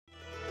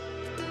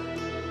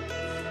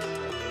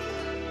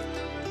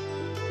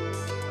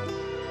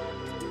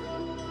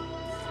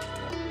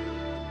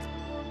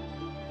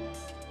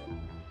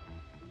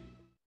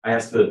I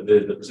asked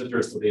the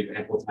presenters to leave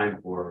ample time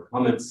for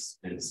comments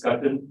and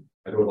discussion.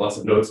 I wrote lots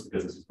of notes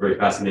because this is very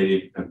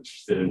fascinating. I'm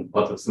interested in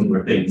lots of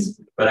similar things,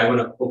 but I want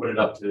to open it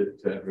up to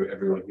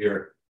everyone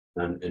here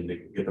and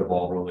get the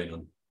ball rolling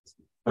on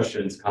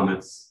questions,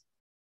 comments.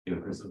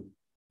 Can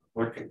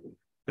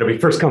we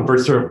first come,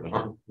 first serve?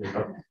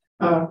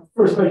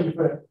 First, thank you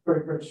for that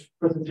very rich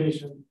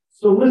presentation.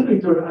 So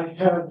listening to it, I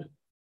had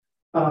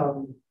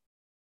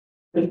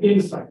an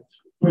insight,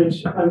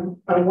 which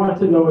I want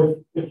to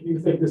know if you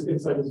think this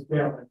insight is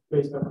valid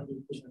based on what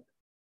you presented.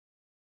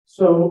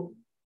 So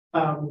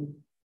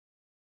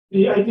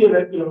the idea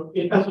that,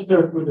 in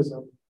esoteric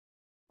Buddhism,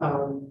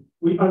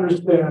 we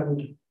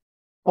understand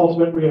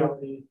ultimate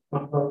reality,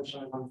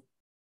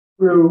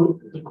 through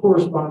the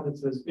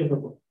correspondences in the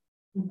world.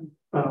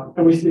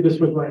 And we see this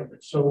with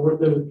language. So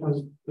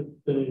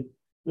there's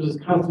this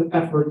constant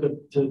effort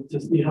to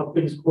see how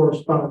things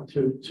correspond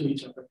to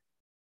each other.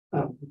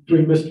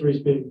 Three mysteries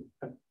being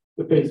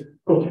the basic.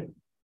 Okay.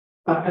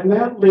 And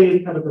that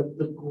lays kind of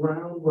the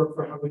groundwork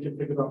for how we can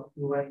think about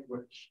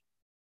language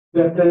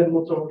that then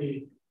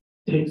Motori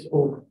takes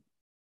over.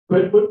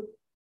 But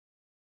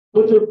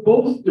what they're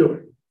both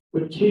doing,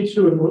 what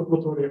Keichu and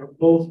Motori are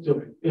both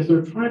doing, is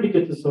they're trying to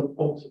get to some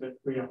ultimate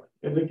reality.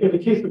 In the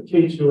case of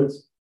Keichu,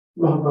 it's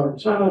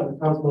Mahabharata, the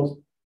cosmos.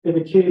 In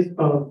the case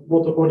of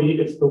Motori,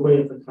 it's the way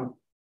of the cosmos.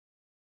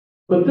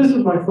 But this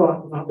is my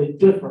thought on how they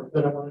differ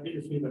that I want to get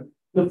your feedback.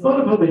 The thought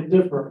of how they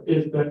differ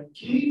is that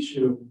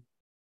Keichu,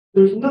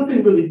 there's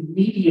nothing really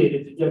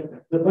mediated to get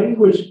there. The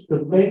language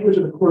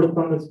and the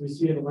correspondence we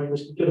see in the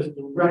language can get us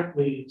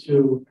directly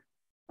to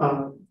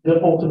the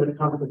ultimate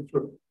cosmic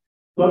truth.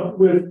 But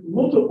with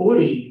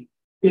Motori,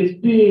 it's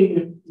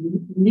being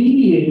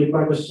mediated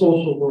by the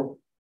social world.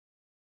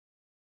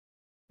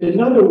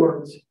 In other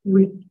words,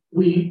 we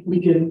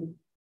can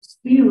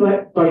see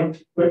that by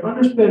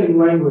understanding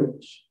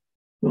language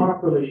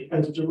properly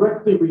as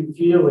directly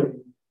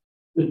revealing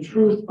the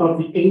truth of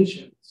the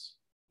ancient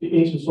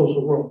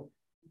social world.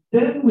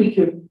 Then we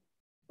can,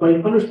 by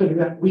understanding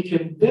that, we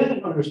can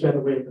then understand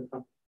the way of the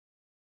company.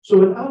 So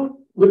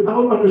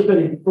without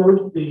understanding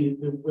first the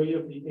way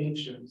of the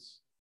ancients,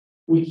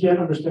 we can't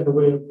understand the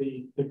way of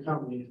the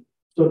company.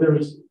 So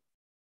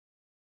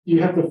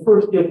you have to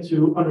first get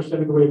to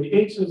understanding the way of the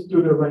ancients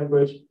through their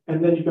language,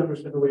 and then you can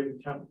understand the way of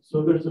the company.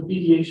 So there's a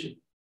mediation.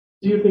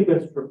 Do you think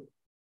that's true?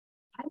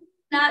 I'm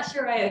not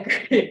sure I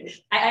agree.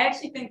 I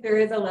actually think there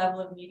is a level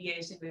of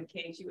mediation with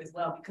Keichu as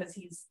well, because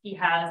he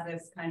has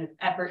this kind of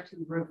effort to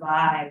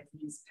revive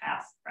these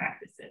past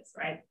practices,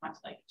 right? Much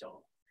like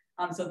Joel.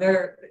 So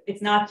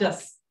it's not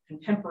just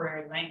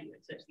contemporary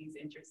language that he's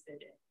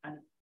interested in kind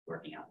of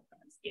working out the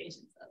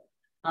pronunciations of.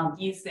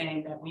 He's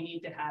saying that we need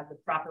to have the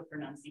proper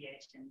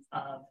pronunciations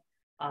of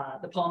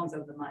the poems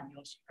of the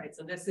Manyoshi, right?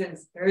 So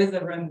there is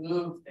a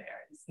remove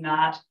there. It's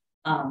not,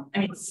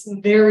 it's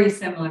very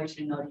similar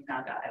to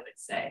Norinaga, I would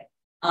say.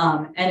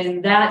 And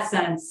in that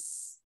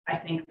sense, I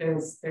think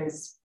there's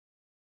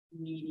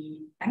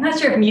I'm not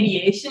sure if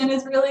mediation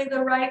is really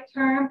the right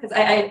term, because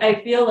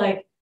I feel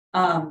like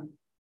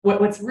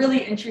what's really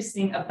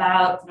interesting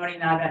about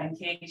Norinaga and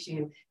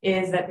Keichu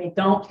is that they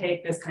don't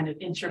take this kind of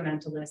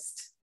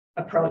instrumentalist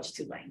approach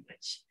to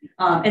language.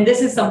 And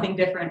this is something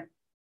different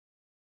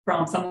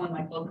from someone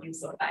like Ogyu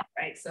Sodai,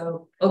 right?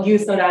 So Ogyu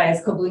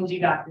Sodai's Kobunji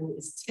Gaku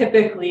is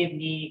typically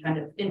the kind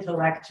of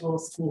intellectual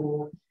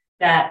school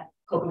that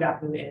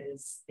Kokugaku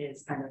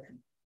is kind of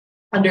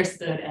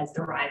understood as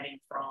deriving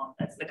from.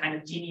 That's the kind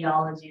of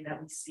genealogy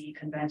that we see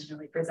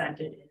conventionally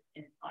presented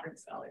in modern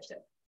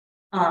scholarship.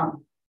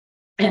 And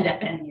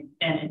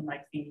in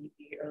like the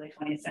early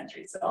 20th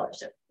century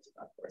scholarship, which is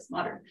of course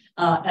modern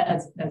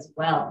as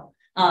well.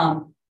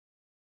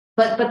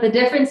 But the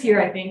difference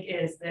here, I think,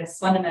 is this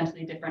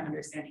fundamentally different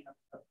understanding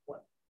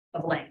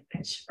of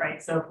language,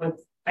 right? So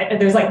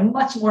there's like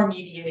much more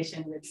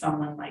mediation with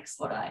someone like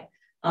Sodai,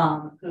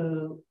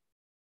 who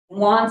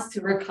wants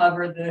to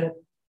recover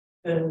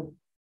the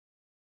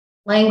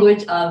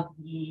language of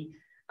the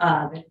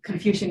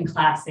Confucian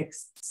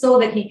classics so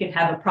that he can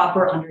have a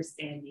proper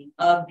understanding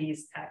of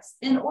these texts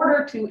in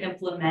order to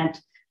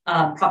implement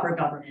proper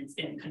governance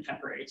in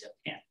contemporary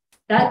Japan.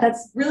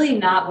 That's really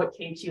not what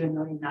Keichu and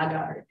Norinaga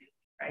are doing,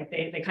 right?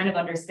 They kind of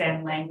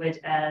understand language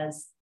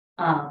as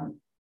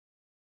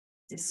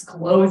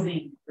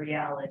disclosing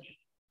reality.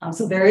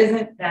 So there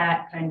isn't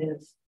that kind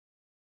of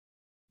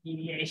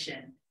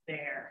mediation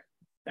there.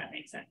 If that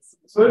makes sense.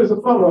 So there's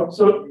a follow-up.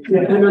 So yeah,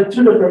 and there are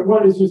two different.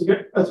 One is using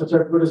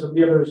esoteric Buddhism.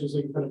 The other is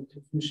using kind of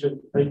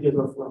Confucian ideas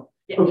of flow.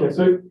 Yeah. Okay,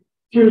 so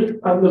here's this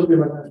will be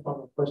my last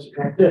follow-up question.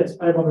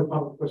 I have other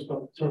follow-up questions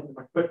on the term,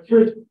 but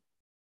here's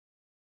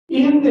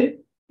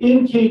in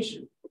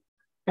Keichu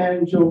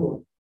and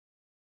Jogo,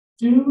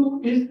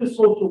 is the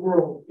social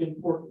world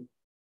important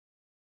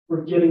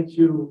for getting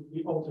to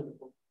the ultimate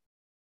world?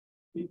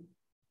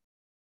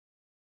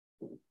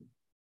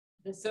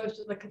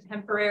 The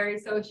contemporary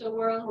social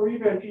world, or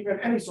even any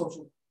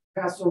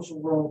past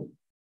social world.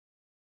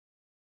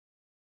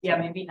 Yeah,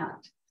 maybe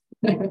not.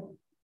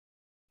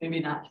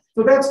 Maybe not.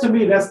 So to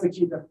me, that's the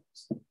key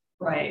difference.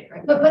 Right.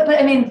 But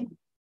I mean,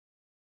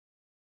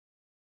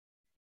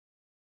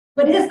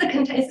 but is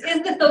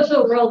the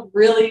social world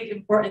really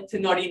important to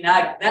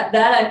Norinaga?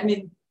 I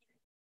mean,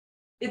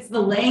 it's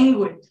the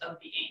language of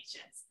the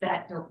ancients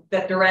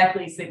that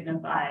directly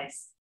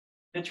signifies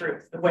the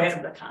truth, the way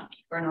of the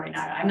kami for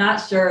Norinaga. I'm not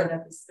sure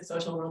that the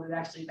social world is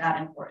actually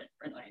that important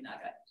for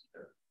Norinaga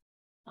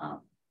either.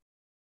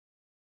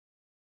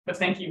 But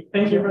thank you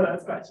for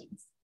those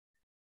questions.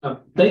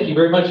 Thank you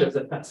very much. It was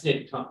a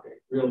fascinating talk. I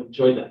really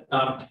enjoyed that.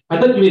 I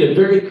thought you made a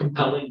very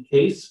compelling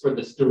case for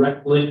this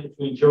direct link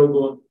between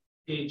Jogo,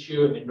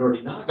 Keichu, and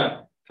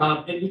Norinaga.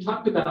 And you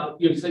talked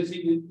about, you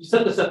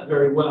set this up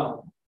very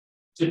well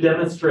to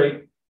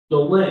demonstrate the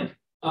link.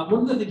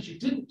 One of the things you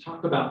didn't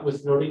talk about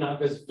was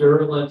Norinaga's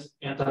virulent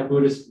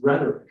anti-Buddhist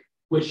rhetoric,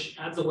 which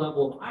adds a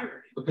level of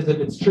irony, because if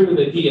it's true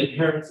that he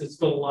inherits his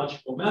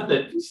philological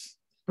method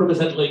from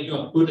essentially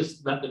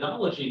Buddhist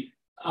methodology,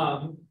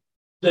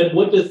 then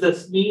what does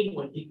this mean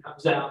when he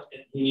comes out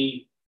and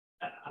he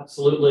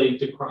absolutely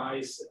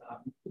decries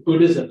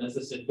Buddhism as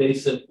this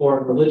invasive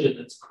foreign religion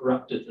that's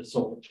corrupted the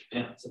soul of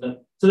Japan?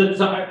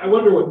 So I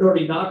wonder what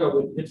Norinaga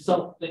would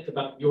himself think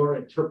about your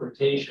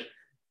interpretation.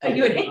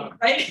 You would hate it,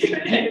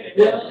 right?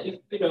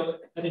 Well,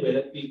 anyway,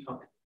 that'd be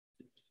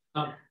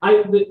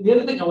complicated. The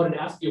other thing I wanted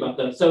to ask you about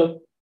though,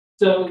 so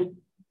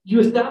you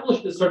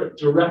established this sort of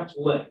direct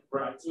link,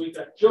 right? So we've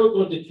got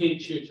Jogo to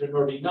Keichu to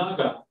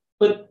Norinaga,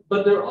 but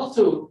there are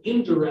also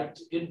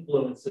indirect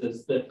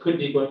influences that could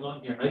be going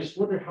on here. And I just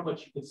wonder how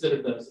much you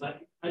consider those. And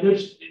I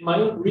noticed in my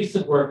own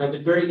recent work, I've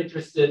been very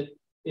interested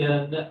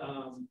in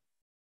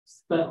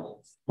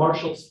spells,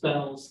 martial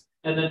spells.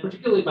 And then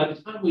particularly by the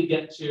time we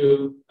get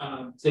to,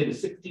 say, the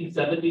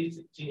 1670s,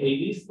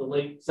 1680s, the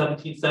late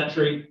 17th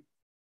century,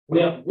 we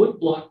have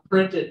woodblock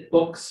printed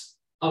books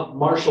of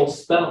martial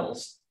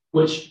spells,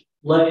 which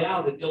lay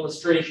out an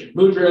illustration,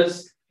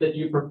 mudras that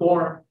you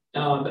perform,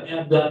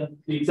 and then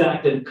the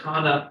exact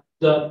incana,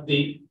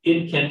 the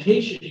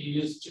incantation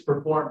you use to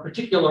perform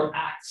particular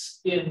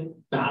acts in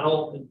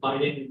battle and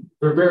fighting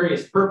for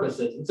various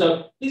purposes. And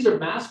so these are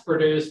mass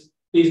produced,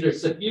 these are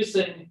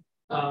suffusing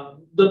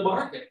the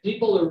market.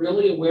 People are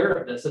really aware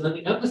of this. And then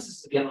the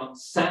emphasis again on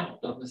sound,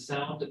 on the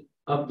sound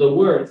of the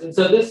words. And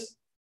so this,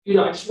 I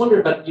just wonder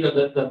about,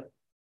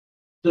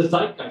 the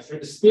zeitgeist, or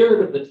the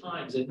spirit of the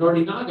times, and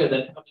Norinaga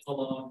then coming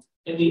along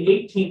in the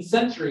 18th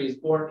century is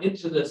born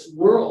into this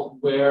world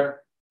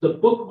where the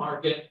book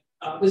market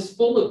is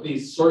full of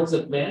these sorts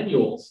of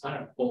manuals. I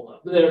don't know, full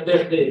of,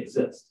 they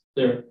exist.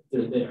 They're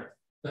there.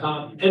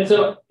 And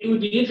so it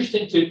would be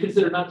interesting to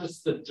consider not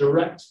just the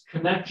direct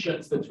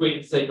connections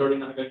between, say,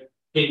 Norinaga,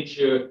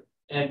 Keichu,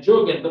 and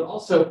Jogen, but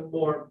also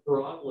more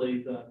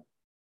broadly the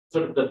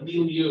sort of the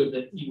milieu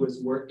that he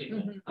was working in.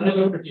 Mm-hmm. I don't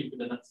know if you could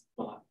have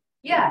thought.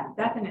 Yeah,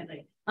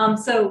 definitely.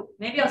 So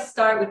maybe I'll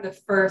start with the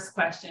first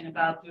question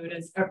about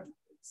Buddhist or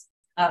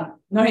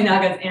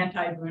Norinaga's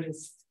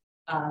anti-Buddhist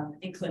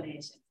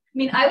inclination. I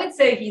mean, I would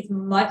say he's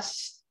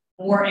much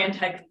more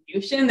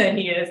anti-Confucian than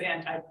he is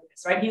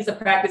anti-Buddhist, right? He's a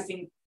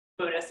practicing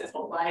Buddhist his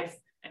whole life.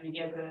 I mean,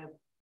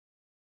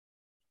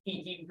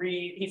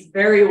 he's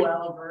very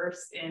well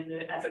versed in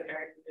the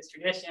esoteric Buddhist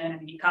tradition,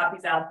 and he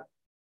copies out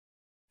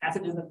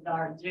passages of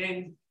Dao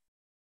Jing.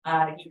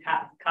 He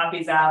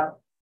copies out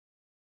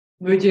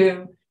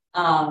Muju.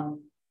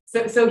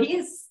 So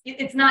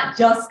it's not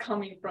just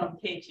coming from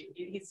Keichu.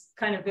 He's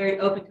kind of very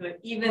open to it,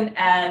 even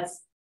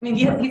as,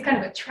 he's kind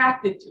of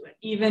attracted to it,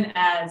 even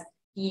as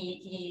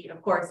he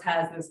of course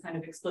has this kind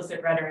of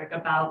explicit rhetoric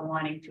about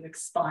wanting to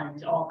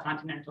expunge all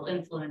continental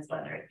influence,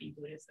 whether it be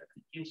Buddhist or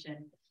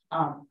Confucian,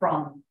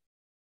 from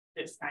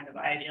this kind of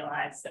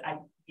idealized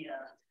idea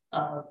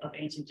of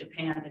ancient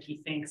Japan that he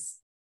thinks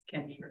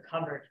can be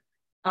recovered.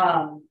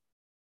 I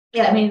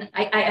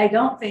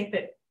don't think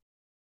that,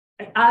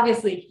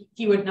 obviously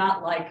he would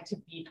not like to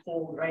be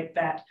told, right,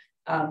 that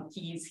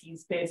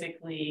he's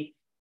basically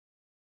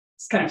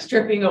kind of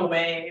stripping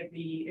away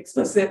the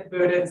explicit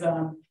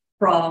Buddhism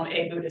from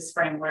a Buddhist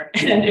framework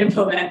and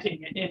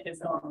implementing it in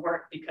his own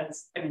work,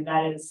 because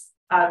that is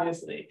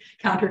obviously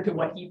counter to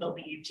what he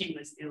believed he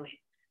was doing.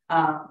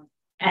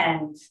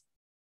 And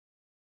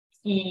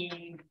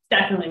he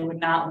definitely would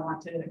not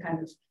want to kind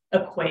of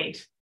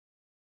equate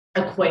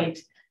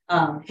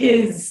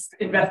his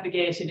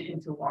investigation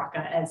into Waka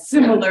as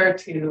similar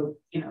to,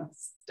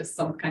 just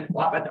some kind of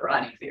Waka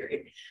Dharani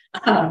theory.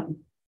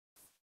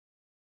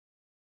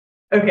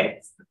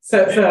 Okay,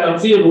 so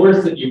it's even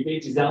worse that you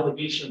made these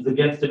allegations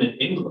against him in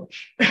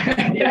English.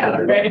 Yeah,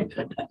 right.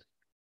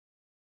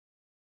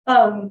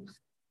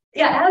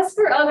 As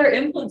for other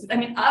influences,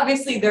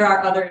 obviously there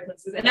are other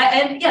influences, and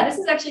this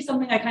is actually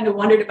something I kind of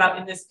wondered about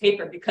in this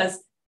paper,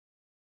 because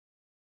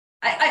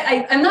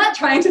I'm not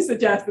trying to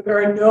suggest that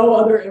there are no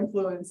other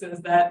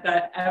influences that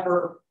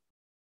ever,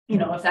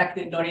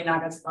 affected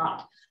Norinaga's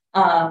thought.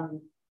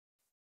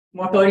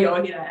 Motori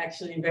Ohira,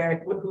 actually,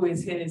 who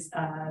is his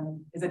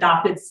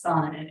adopted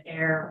son and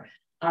heir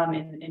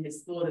in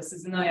his school, the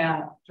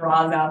Suzunoya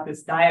draws out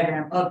this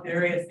diagram of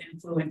various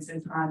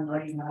influences on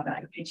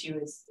Norinaga.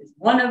 Keichu is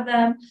one of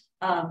them,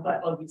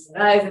 but Ogi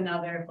Sorai is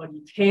another.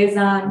 Ogi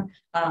Keizan,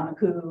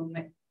 who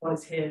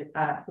was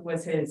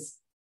his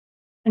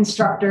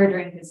instructor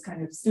during his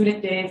kind of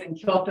student days in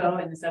Kyoto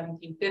in the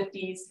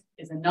 1750s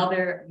is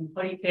another.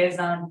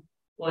 Horikeizan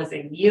was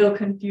a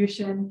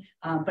Neo-Confucian,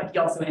 but he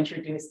also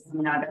introduced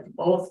Nobunaga to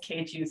both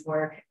Keiichi's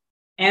work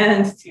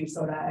and to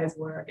Sorai's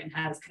work and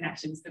has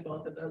connections to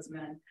both of those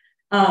men.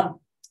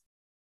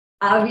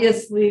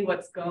 Obviously,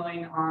 what's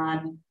going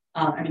on,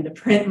 the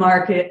print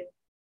market,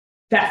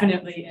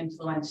 definitely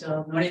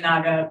influential.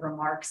 Norinaga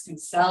remarks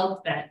himself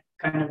that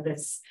kind of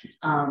this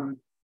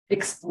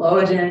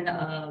explosion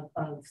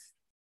of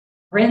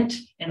print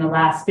in the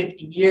last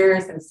 50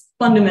 years has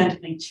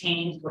fundamentally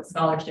changed what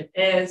scholarship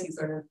is. He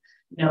sort of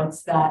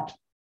notes that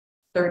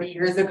 30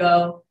 years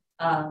ago,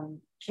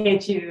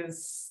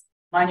 Keiichi's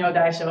Manyo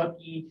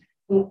Daishoki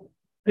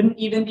couldn't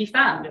even be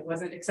found. It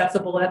wasn't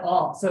accessible at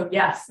all. So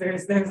yes,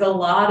 there's a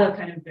lot of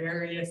kind of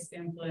various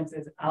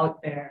influences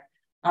out there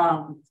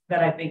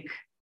that I think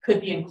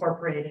could be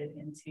incorporated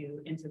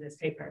into this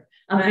paper.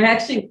 And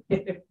actually,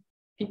 if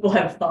people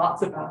have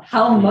thoughts about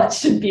how much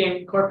should be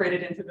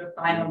incorporated into the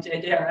final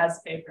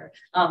JJRS paper,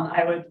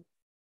 I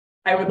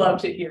would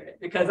love to hear it,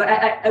 because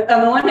I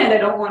on the one hand, I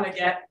don't want to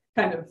get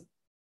kind of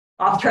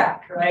off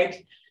track,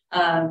 right?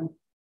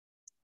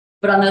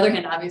 But on the other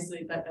hand,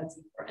 obviously that's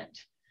important.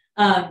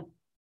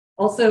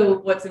 Also,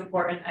 what's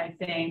important, I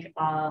think,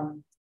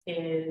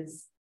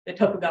 is the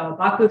Tokugawa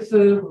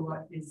Bakufu, who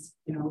is,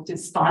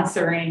 just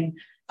sponsoring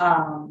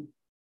kind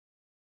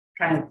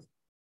of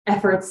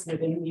efforts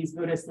within these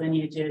Buddhist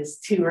lineages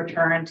to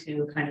return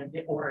to kind of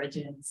the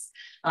origins,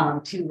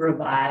 to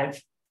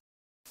revive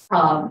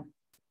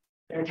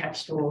their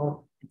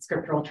textual and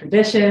scriptural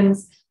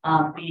traditions.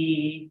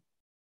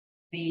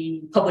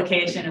 The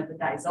publication of the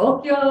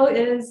Daizokyo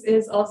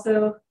is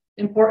also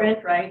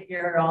important, right?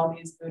 Here are all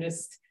these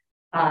Buddhist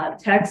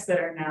texts that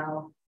are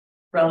now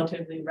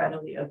relatively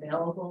readily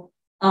available.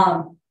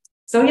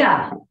 So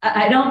yeah,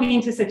 I don't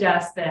mean to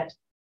suggest that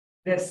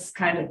this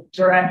kind of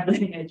direct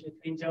lineage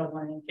between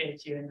Jogon and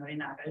Keiichi and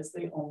Norinaga is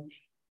the only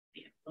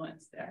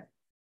influence there.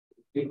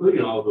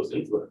 Including all of those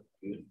influences.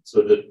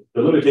 So the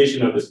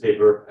limitation of this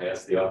paper, I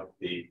asked the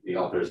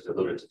authors to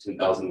limit it to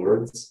 10,000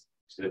 words.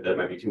 So that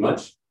might be too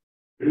much,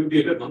 but it would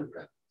be a good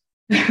monograph.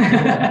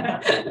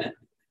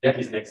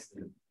 Jackie's next.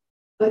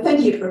 Well,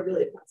 thank you for a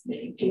really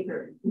fascinating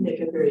paper. You make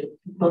a very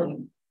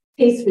compelling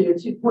case for your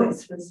 2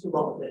 points. First of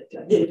all, that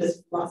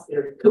nativist philosophy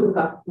or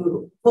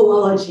Kobugaku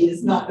philology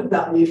is not a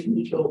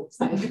value-neutral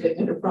scientific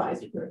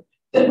enterprise for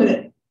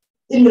definite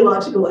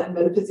ideological and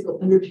metaphysical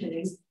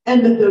underpinnings,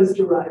 and that those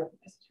derive from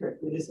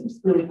esoteric Buddhism. It's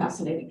really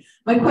fascinating.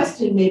 My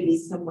question may be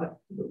somewhat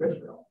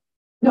peripheral.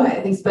 No,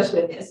 I think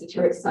especially on the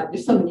esoteric side,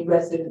 there's so many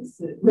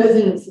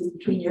resonances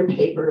between your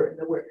paper and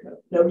the work of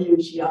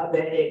Nobuchi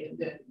Abe and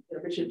then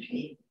Richard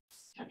Payne,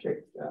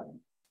 Tantric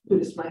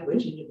Buddhist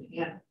language in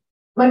Japan.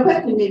 My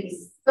question may be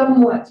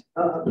somewhat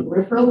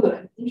peripheral, but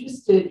I'm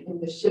interested in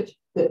the shift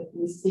that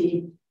we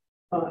see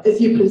as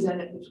you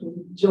present it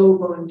between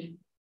Jogon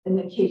and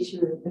then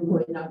Keiichi and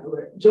Morinaga,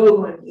 where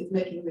Jogon is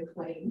making the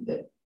claim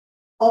that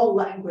all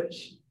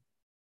language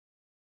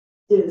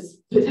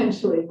is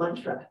potentially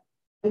mantra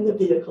and the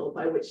vehicle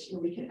by which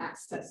we can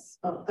access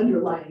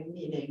underlying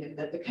meaning, and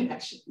that the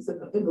connections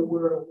in the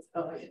world,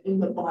 in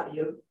the body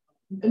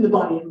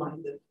and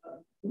mind of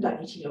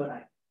Dainichi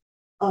Nyorai.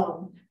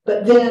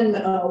 But then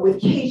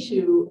with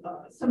Keiichi,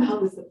 somehow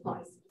this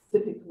applies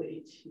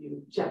specifically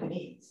to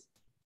Japanese.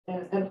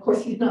 And of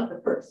course, he's not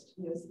the first.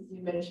 As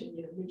you mentioned,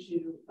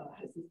 Muju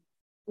has this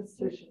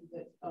assertion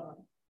that,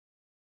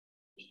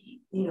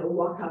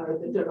 Waka,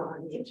 the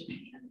Dharani of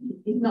Japan,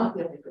 he's not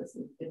the only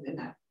person in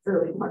that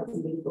early part of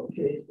the medieval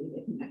period to be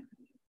making that kind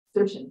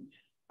of assertion.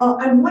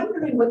 I'm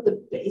wondering what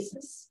the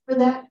basis for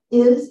that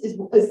is.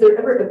 Is there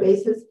ever a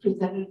basis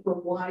presented for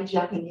why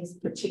Japanese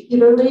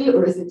particularly,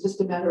 or is it just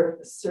a matter of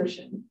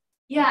assertion?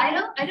 Yeah,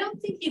 I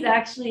don't think he's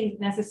actually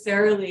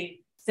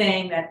necessarily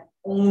saying that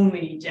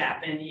only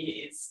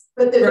Japanese.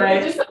 But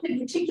there's something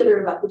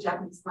particular about the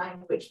Japanese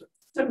language,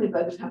 certainly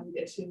by the time we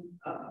get to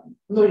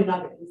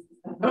Norinaga.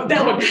 Oh,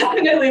 that would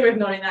definitely with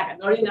Norinaga.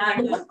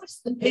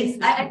 What's the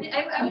basis?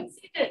 I would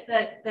say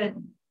that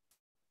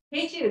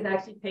Keiichi is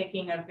actually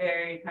taking a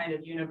very kind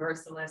of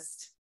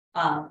universalist.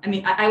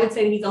 I would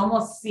say he's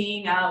almost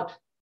seeing out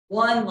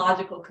one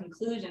logical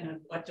conclusion of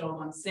what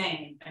Jogon's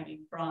saying.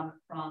 From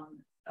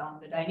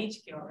the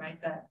Dainichi-kyo, right?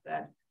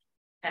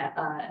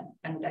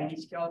 And the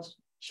Dainichi-kyo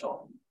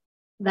show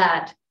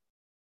that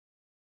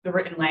the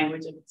written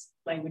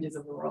languages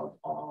of the world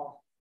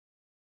all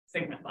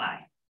signify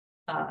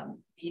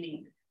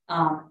meaning.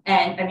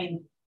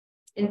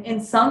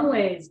 In some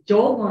ways,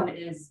 Jogon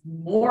is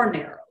more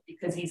narrow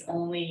because he's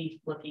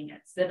only looking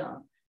at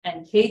Siddham,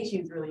 and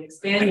Keiichi is really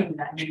expanding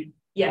that.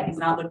 He's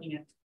not looking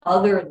at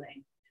other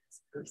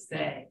languages per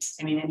se.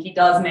 And he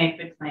does make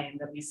the claim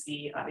that we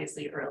see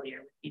obviously earlier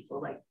with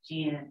people like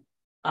Jin,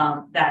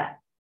 that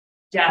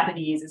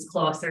Japanese is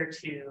closer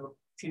to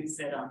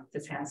Siddham, to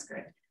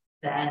Sanskrit,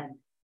 than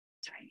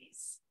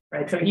Chinese,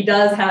 right? So he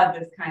does have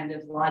this kind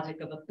of logic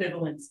of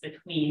equivalence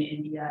between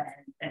India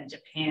and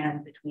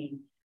Japan, between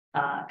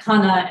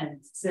Kana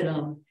and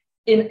Siddham,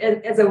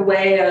 as a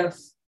way of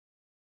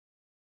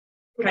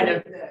kind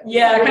of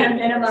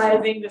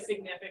minimizing the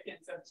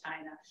significance of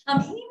China.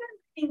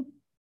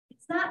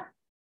 It's not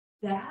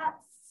that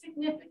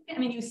significant. I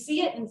mean, you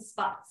see it in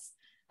spots,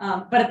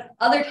 but at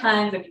other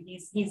times, I mean,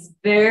 he's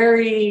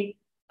very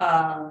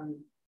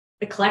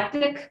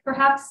eclectic,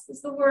 perhaps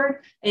is the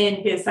word, in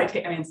his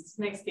citation. I mean, this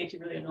makes Keiichi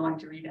really annoying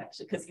to read,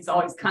 actually, because he's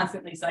always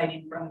constantly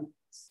citing from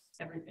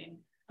everything.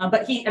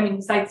 But he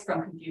cites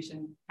from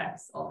Confucian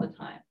texts all the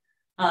time.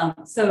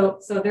 So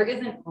there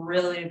isn't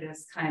really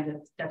this kind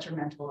of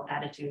detrimental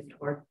attitude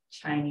toward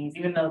Chinese,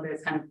 even though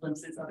there's kind of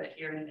glimpses of it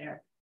here and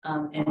there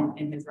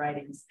in his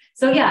writings.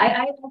 So yeah,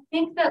 I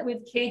think that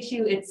with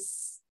Keiichi,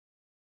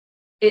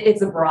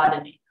 it's a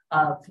broadening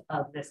of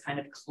this kind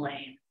of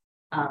claim,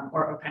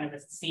 or kind of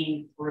a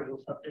see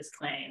through of this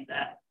claim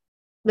that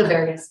the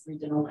various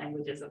regional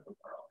languages of the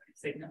world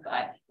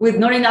signify. With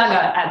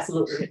Norinaga,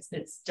 absolutely,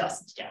 it's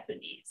just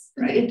Japanese,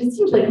 right? It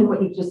seems like from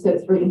what you just said,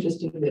 it's very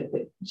interesting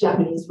that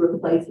Japanese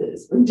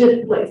replaces or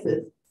did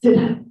places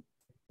Sidham.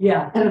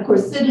 Yeah. And of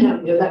course,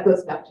 Sidham, that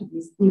goes back to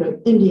these,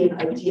 Indian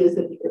ideas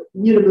that the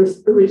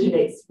universe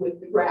originates with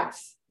the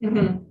graphs.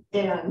 Mm-hmm.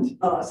 And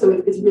so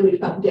it's really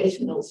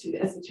foundational to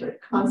the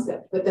esoteric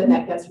concept, but then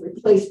that gets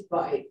replaced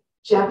by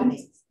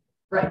Japanese.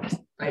 Right.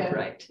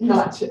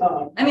 Not.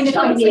 I mean, it's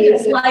like a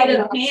sleight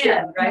of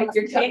hand, right?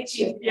 You're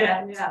taking,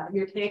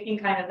 you're taking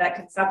kind of that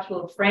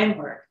conceptual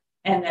framework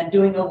and then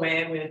doing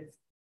away with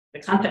the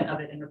content of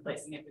it and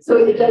replacing it with. So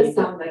it does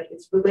sound like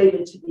it's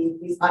related to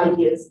these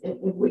ideas in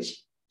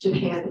which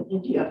Japan and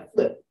India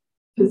flip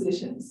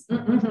positions.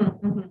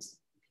 Mm-hmm, mm-hmm.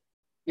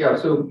 Yeah.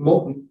 So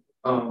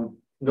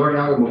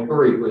Norinaga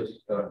Motori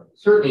was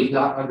certainly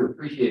not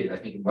underappreciated. I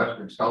think in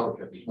Western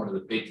scholarship, he's one of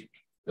the big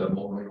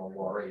Motorino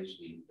warriors,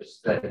 the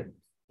aesthetic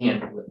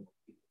handle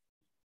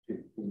to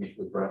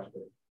initially grasp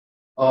it.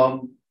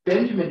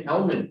 Benjamin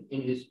Ellman,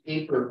 in his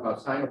paper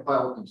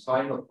Sinophiles and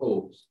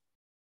Sinophobes,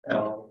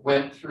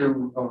 went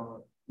through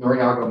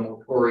Norinaga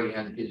Motori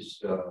and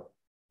his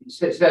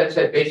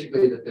said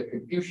basically that the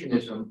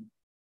Confucianism,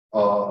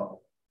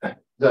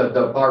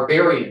 the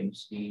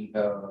barbarians, the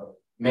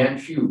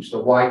Manchus,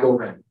 the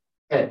Waigoren,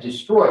 had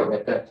destroyed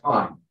at that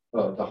time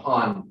the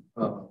Han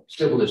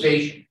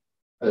civilization.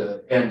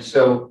 And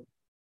so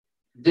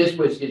this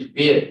was his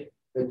bid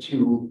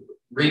to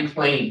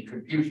reclaim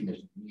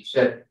Confucianism. He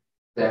said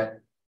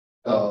that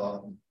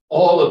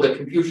all of the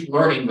Confucian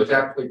learning was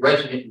actually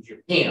resident in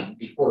Japan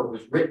before it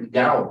was written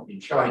down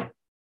in China.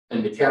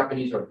 And the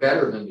Japanese are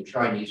better than the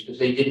Chinese because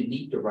they didn't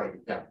need to write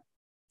it down.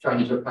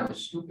 Chinese are kind of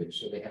stupid,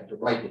 so they had to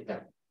write it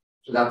down.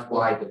 So that's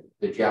why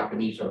the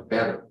Japanese are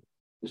better.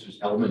 This was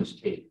Ellman's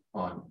take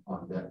on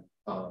that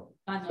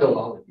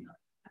philology.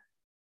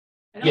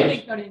 I don't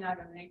think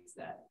Norinaga makes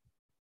that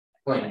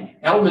claim.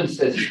 Ellman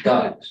says he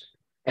does,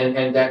 and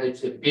that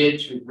it's a bid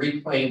to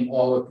reclaim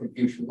all of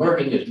Confucian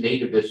learning as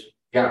nativist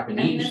Japanese.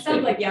 I mean, it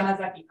sounds like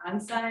Yamazaki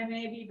Ansai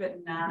maybe, but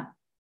not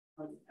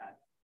Norinaga.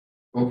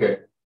 Okay.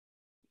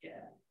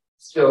 Yeah.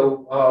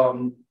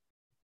 So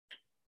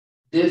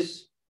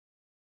this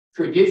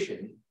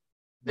tradition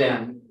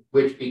then,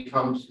 which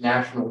becomes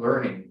national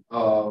learning,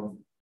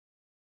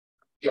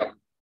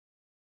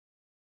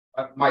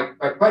 my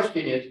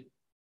question is,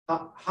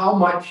 how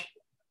much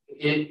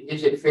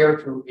is it fair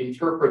to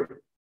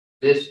interpret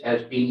this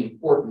as being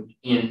important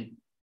in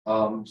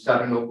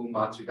Sadanobu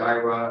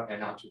Matsudaira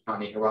and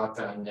Atsukane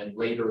Hirata, and then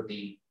later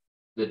the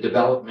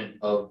development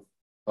of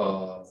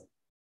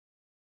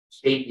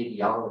state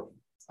ideology,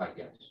 I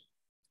guess?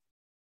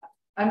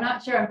 I'm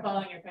not sure I'm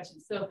following your question.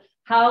 So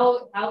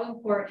how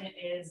important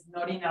is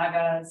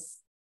Norinaga's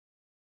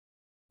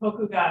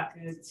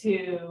Tokugaku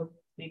to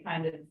the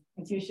kind of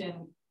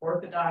Confucian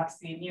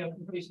orthodoxy,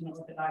 Neo-Confucian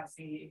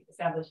orthodoxy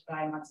established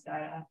by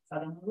Matsudaira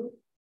Sadanobu?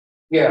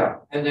 Yeah,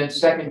 and then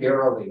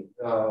secondarily,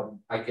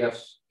 I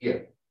guess,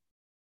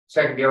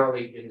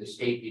 secondarily in the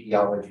state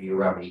ideology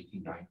around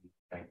 1890,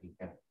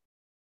 1910.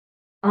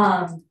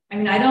 I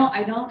mean, I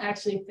don't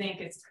actually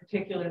think it's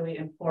particularly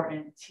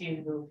important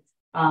to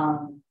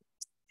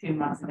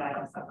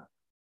Matsudaira.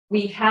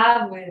 We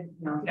have with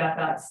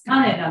Hirata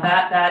Atsukane, now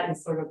that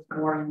is sort of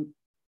more in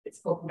its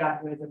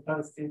Tokugaku as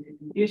opposed to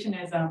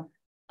Confucianism.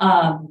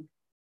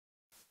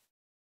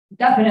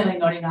 Definitely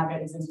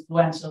Norinaga is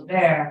influential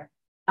there.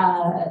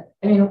 I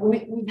mean,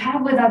 we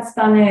have with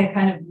Atsukane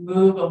kind of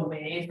move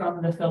away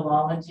from the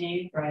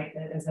philology, right,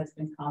 as has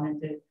been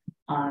commented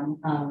on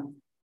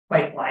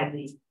quite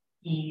widely.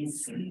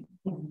 He's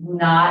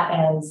not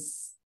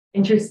as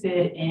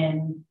interested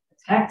in the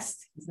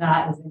text. He's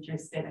not as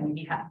interested. I mean,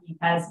 he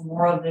has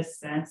more of this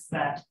sense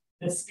that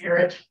the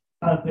spirit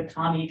of the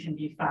kami can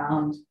be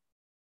found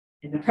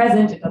in the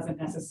present. It doesn't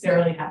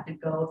necessarily have to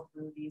go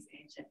through these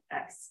ancient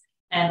texts.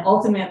 And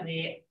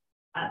ultimately,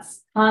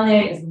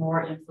 Atsukane is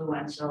more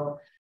influential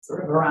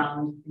sort of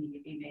around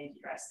the Meiji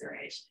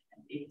Restoration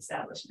and the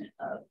establishment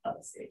of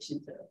the state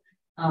Shinto.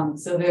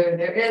 So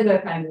there is a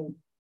kind of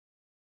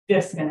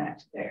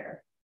disconnect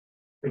there.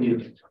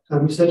 You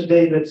said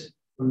today that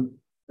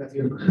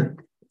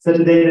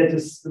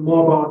it's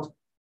more about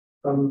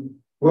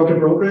work in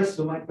progress.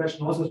 So my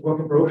question also is work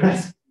in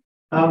progress.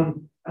 I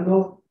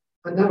know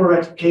never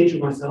read Keiju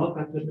myself,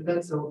 I have to admit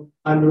that, so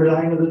I'm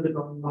relying a little bit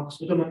on Marcus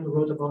Suderman, who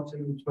wrote about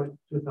him in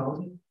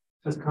 2000,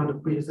 as kind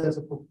of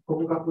predecessor for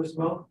Kokugaku as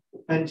well.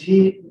 And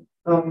he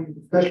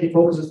especially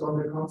focuses on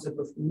the concept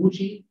of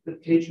Muji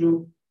that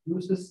Keiju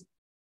uses.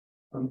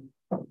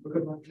 Look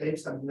at my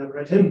claims, I've never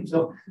read him.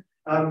 So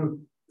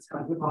it's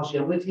kind of a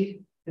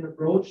partiality in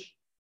approach.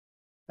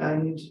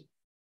 And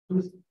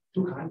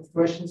two kinds of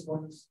questions.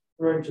 One is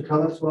referring to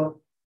color as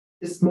well.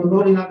 Is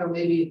Norinaga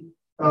maybe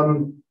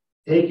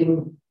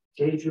taking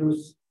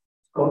Keiju's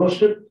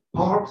scholarship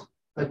part,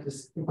 like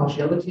this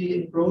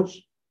impartiality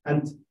approach,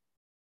 and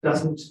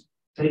doesn't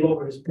take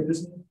over his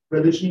Buddhism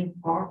religion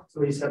part?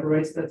 So he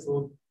separates that.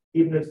 So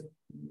even if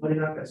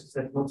Norinaga, as you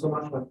said, not so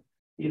much, but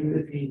even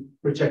if he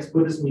rejects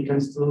Buddhism, he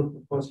can still,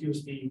 of course,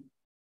 use the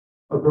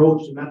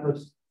approach, the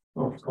methods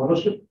of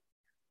scholarship.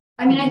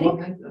 I mean, I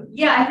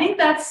think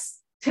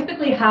that's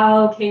typically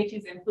how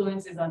Keiju's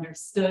influence is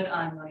understood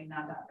on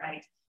Norinaga,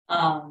 right?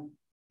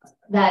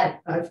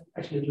 That I've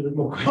actually a little bit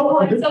more. Oh,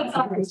 I'm so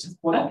sorry. It's just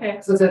one. Okay.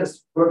 So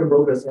that's work in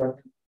progress. Yeah.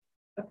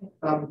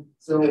 Okay.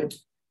 So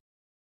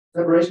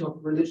separation of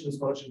religion and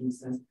scholarship in a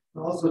sense.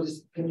 And also,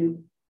 this can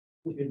you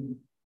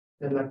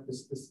then like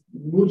this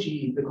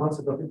Muji, the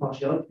concept of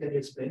impartiality, can you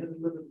explain it a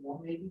little bit more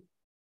maybe?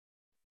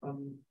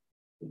 In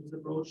this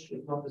approach,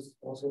 if not, it's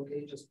also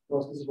okay, just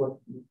because this is what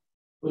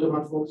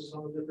Buddha focuses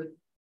on a little bit.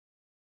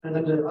 And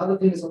then the other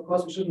thing is, of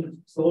course, we shouldn't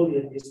solely,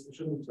 at least, we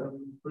shouldn't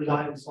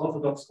rely on this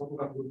Orthodox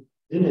Kokugaku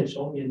lineage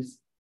only. And of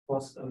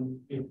course,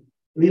 you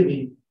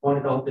clearly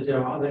pointed out that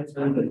there are other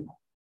examples,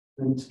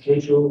 and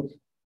Keiju, of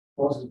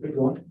course, is a big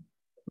one.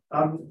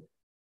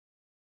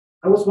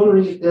 I was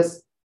wondering if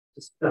there's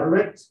this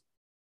direct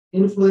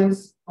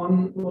influence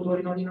on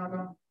Motori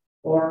Norinaga,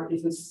 or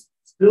if it's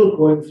still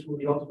going through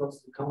the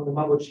Orthodox Kamado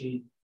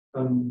Mabuchi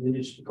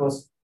lineage,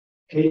 because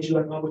Keiju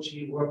and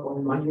Mabuchi work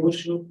on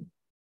Manyoshu,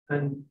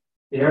 and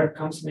there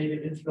comes maybe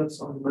an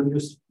influence on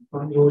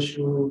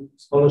Manyoshu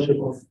scholarship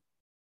of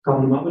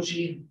Kamado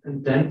Mabuchi,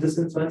 and then this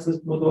influences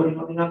Motori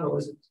Norinaga, or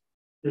is it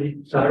really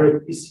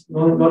direct? Is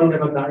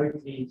Norinaga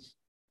directly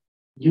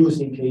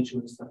using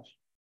Keiju as such?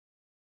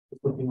 That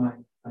would be my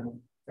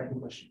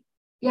second question.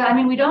 Yeah, I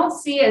mean, we don't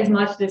see as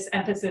much this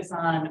emphasis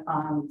on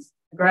the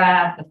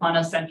graph, the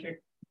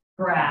phonocentric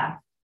graph,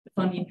 the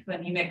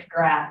phonemic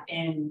graph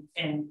in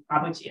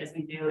Mabuchi as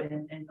we do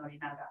in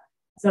Norinaga.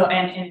 So,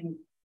 and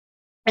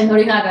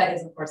Norinaga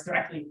is, of course,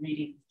 directly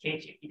reading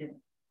Keiju. He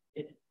didn't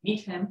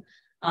meet him.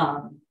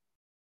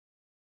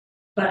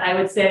 But I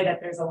would say that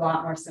there's a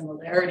lot more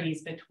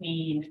similarities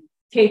between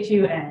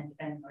Keiju and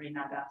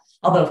Norinaga,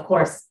 although, of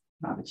course,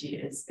 Mabuchi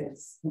is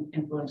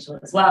influential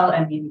as well.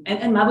 I mean,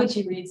 and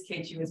Mabuchi reads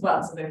Keiju as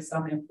well, so there's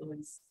some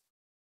influence.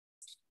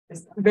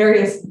 There's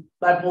various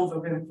levels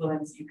of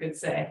influence, you could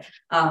say,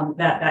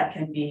 that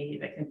can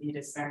be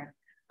discerned.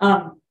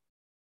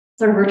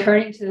 Sort of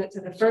returning to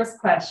the first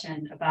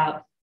question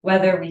about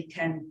whether we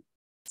can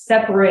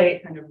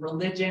separate kind of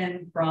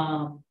religion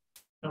from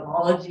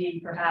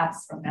philology,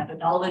 perhaps from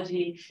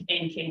methodology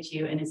in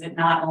Keiju, and is it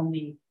not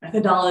only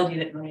methodology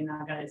that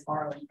Norinaga is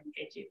borrowing from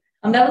Keiju?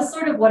 That was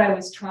sort of what I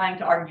was trying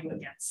to argue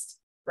against,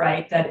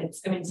 right? That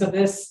it's, I mean, so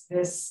this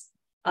as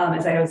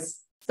I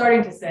was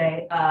starting to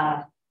say,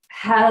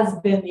 has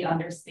been the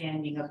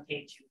understanding of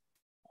Keiju,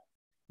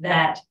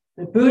 that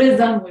the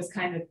Buddhism was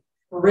kind of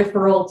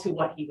peripheral to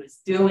what he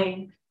was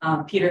doing.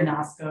 Peter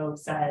Nosko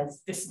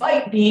says,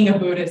 despite being a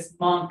Buddhist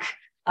monk,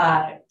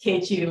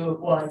 Keiju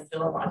was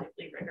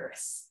philologically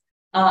rigorous.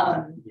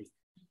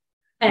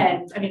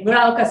 And I mean,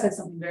 Muraoka says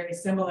something very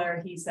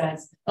similar. He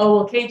says, oh,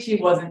 well, Keiju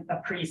wasn't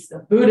a priest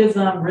of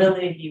Buddhism.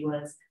 Really, he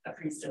was a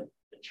priest of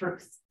the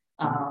truth.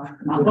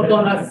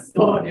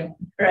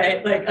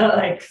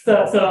 Right?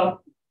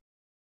 So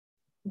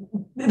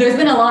there's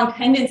been a long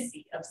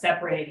tendency of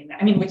separating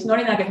that. I mean, which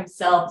Norinaga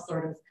himself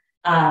sort of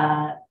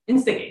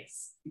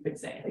instigates, you could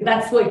say. Like,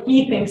 that's what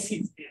he thinks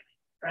he's doing,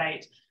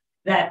 right?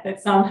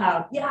 That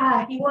somehow,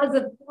 yeah, he was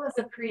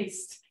a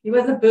priest, he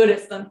was a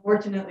Buddhist,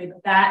 unfortunately,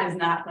 but that is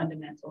not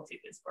fundamental to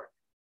his work.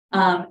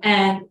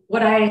 And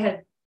what I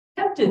had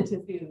attempted to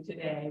do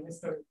today was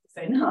sort of to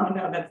say, no,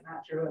 that's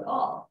not true at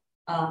all.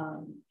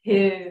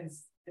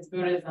 His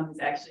Buddhism is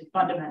actually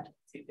fundamental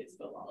to his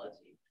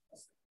philology.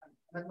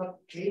 And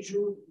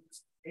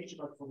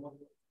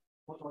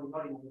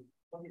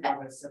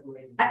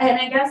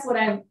I guess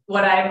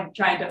what I'm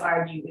trying to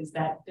argue is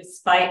that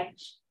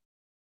despite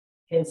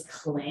his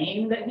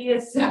claim that he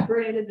has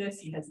separated this,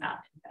 he has not,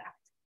 in fact,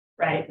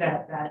 right?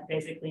 That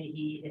basically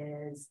he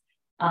is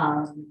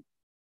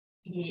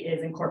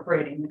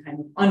incorporating the kind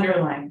of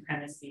underlying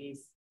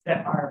premises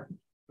that are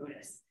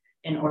Buddhist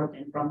in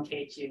origin from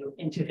Keiju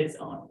into his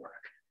own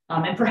work,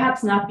 and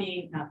perhaps not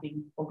being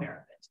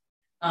aware of it,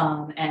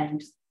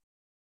 and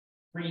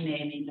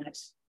renaming it,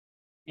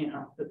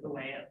 the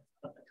way of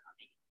the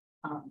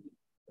Kami,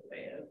 the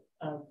way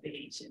of the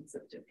ancients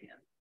of Japan.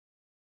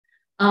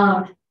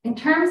 In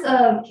terms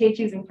of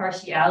Keiju's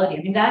impartiality,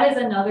 I mean, that is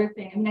another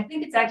thing. I mean, I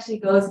think it actually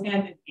goes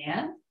hand in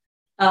hand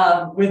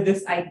with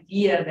this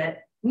idea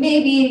that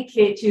maybe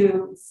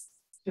Keiju's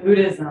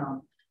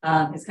Buddhism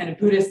his kind of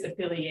Buddhist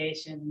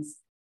affiliations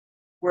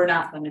were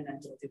not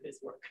fundamental to his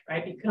work,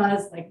 right?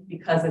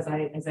 Because as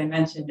I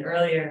mentioned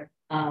earlier,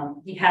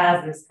 he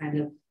has this kind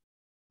of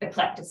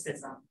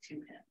eclecticism to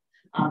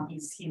him.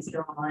 He's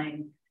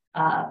drawing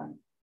on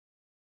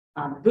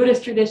the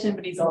Buddhist tradition,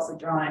 but he's also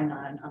drawing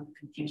on the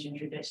Confucian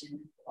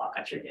tradition, the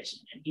Waka tradition,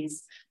 and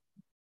he's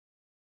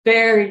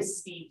very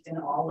steeped in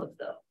all of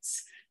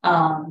those.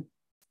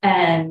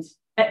 And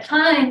at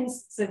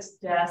times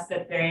suggest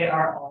that they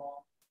are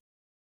all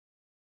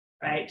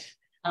right.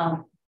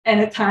 And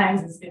at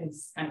times it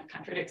kind of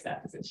contradicts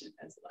that position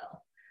as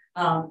well.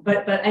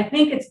 But I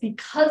think it's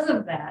because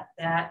of that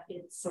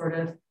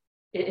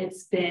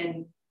it's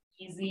been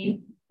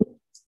easy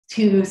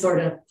to sort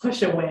of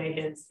push away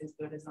his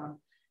Buddhism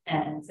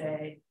and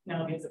say,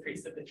 no, he's a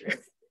priest of the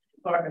truth,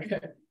 or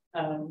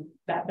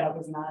that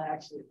was not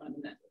actually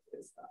fundamental to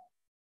his thought.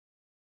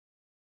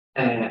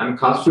 I'm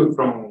Kasu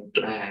from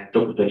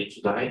Doctor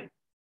today.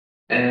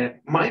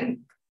 My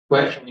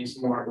question is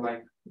more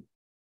like,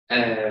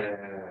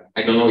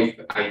 I don't know if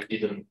I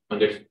didn't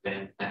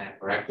understand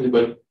correctly,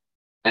 but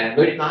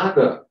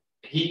Norinaga,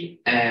 he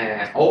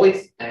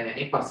always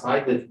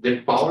emphasizes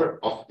the power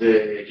of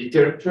the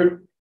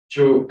literature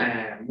to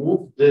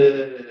move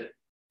the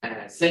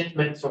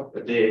sentiments of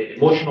the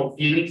emotional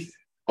feelings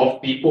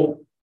of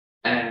people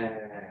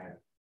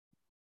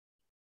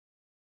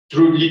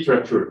through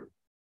literature.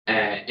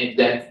 And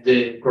that's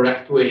the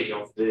correct way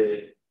of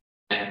the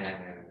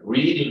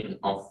reading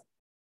of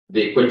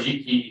the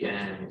Kojiki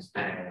and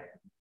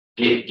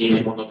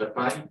Game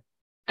Monogatari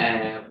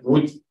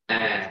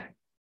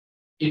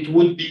it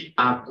would be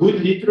a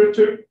good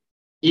literature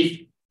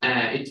if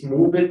it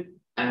moved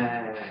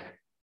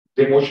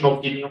the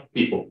emotional feeling of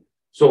people.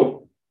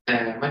 So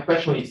my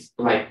question is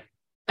like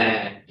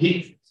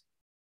he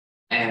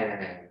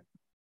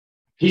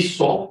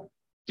saw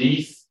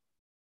this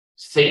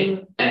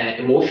same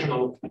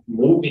emotional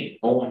moving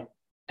on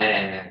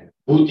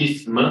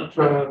Buddhist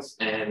mantras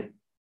and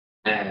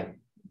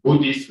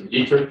Buddhist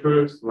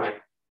literatures,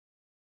 like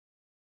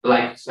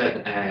you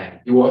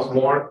said, it was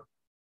more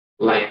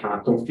like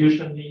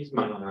Confucianism,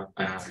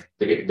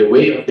 the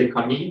way of the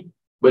kami,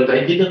 but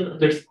I didn't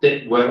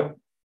understand well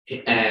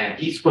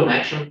his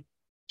connection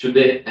to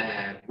the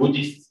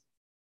Buddhist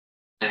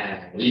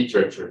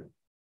literature.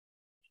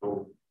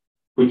 So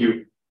could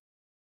you?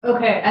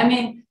 Okay, I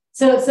mean,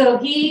 so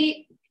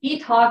he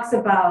talks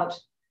about,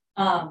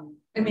 I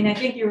mean, I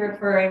think you're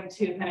referring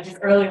to kind of his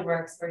early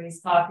works where he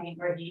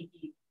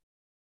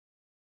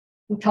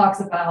talks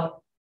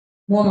about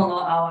mono no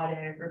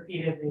aware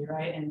repeatedly,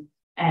 right?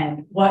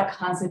 And what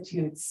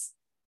constitutes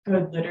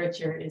good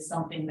literature is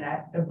something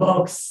that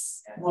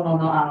evokes mono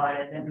no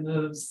aware, that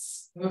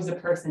moves a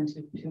person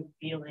to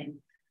feeling.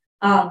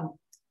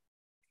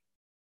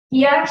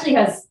 He actually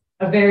has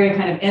a very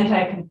kind of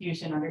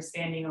anti-Confucian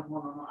understanding of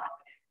mono no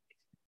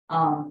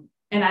aware.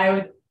 And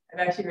I've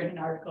actually written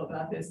an article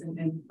about this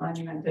in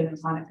Monument and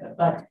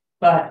Hanukkah,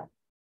 but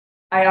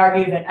I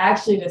argue that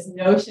actually this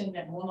notion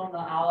that mono no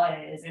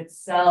aware is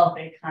itself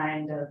a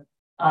kind of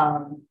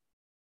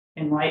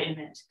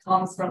enlightenment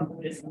comes from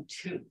Buddhism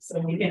too.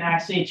 So you can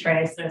actually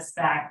trace this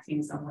back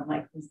to someone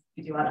like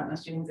Fujiwara no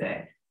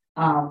Shunzei,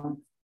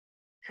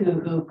 who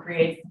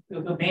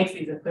makes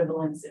these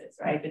equivalences,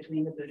 right,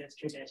 between the Buddhist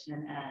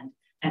tradition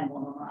and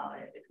mono no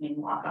aware, between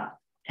Waka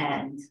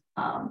and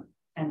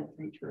the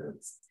three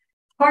truths.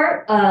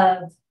 Part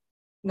of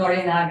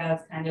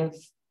Norinaga's kind of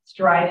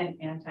strident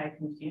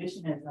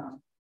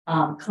anti-Confucianism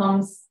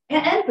comes,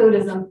 and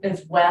Buddhism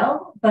as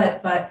well,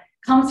 but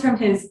comes from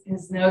his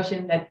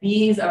notion that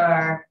these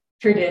are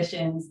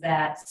traditions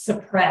that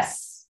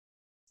suppress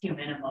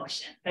human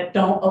emotion, that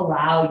don't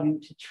allow you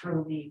to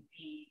truly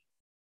be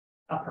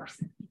a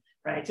person,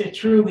 right? To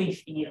truly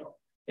feel.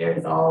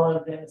 There's all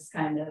of this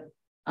kind of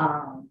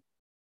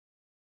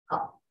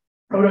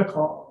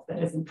protocol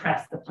that is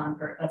impressed upon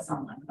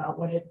someone about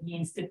what it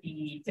means to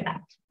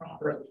act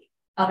properly.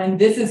 And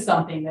this is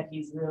something that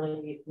he's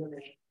really,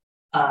 really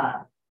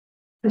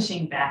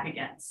pushing back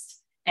against.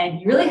 And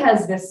he really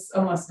has this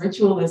almost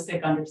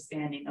ritualistic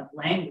understanding of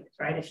language,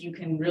 right? If you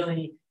can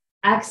really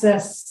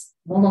access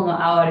mono no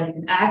aware, you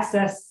can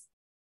access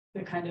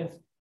the kind of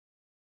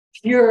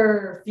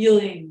pure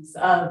feelings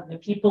of the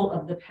people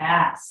of the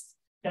past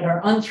that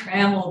are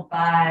untrammeled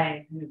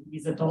by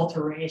these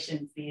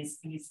adulterations, these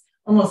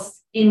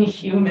almost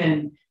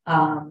inhuman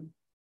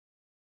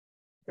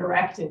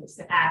directives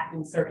to act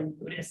in certain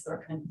Buddhist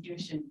or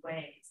Confucian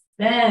ways,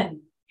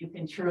 then you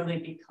can truly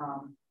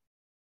become,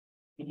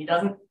 he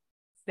doesn't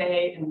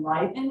say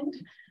enlightened,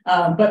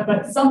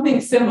 but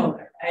something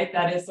similar, right?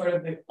 That is sort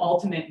of the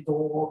ultimate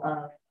goal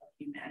of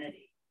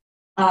humanity.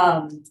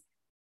 And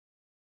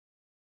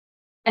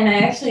I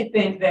actually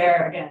think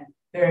there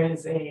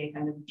is a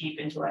kind of deep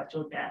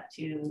intellectual depth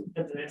to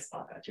the Buddhist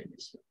Waka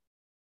tradition.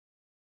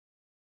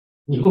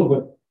 日本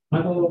語、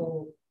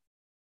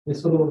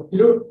その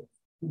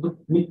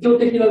密教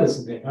的なで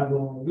すね、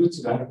ルー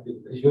ツがあるという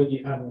ことで、非常に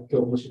今日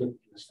面白いと聞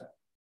きました。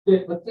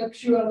で、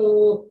私は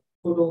こ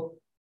の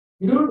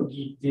フィロロ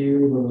ギーってい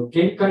うのの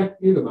限界っ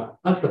ていうのが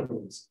あったと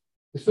思うんです。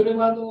それ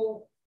は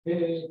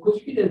古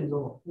事記伝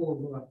の方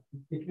が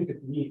できると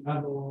きに、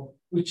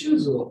宇宙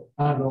図を、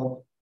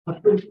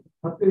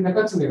服部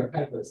中常が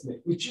書いたですね、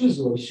宇宙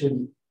図を一緒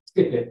につ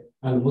けて、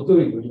元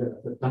よりの稲が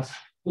出す。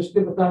そして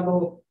また、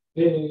厚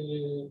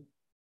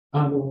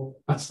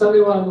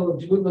種は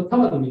自分の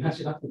玉の見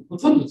端があって、ほ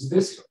とんど図で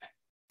すよね。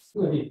つ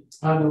まり、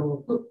今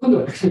度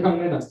は私の考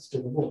えなんですけ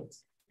ども、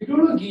フィロ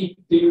ロギ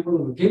ーっていうも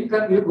のの限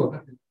界がよく分か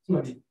っている。つま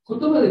り、言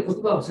葉で言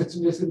葉を説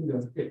明するんでは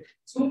なくて、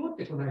そう思っ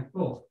てこない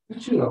と宇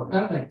宙が分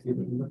からないという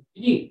ことになって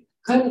に、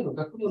彼らの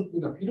学問ってい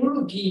うのはフィロ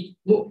ロギ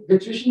ーもが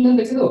中心なん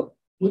だけど、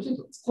もうちょっ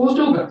と交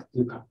渉学って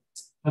いうか、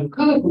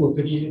科学も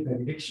取り入れた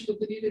り、歴史も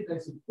取り入れた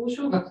りする交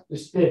渉学と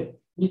して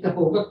見た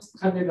方が、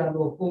彼ら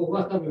の方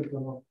は多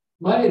分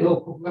前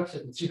の国学者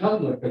と違う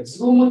のはやっぱり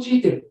図を用い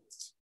てるんで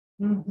す。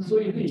そ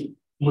ういうふうに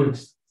思いま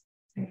し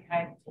た。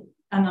はい。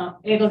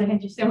英語で返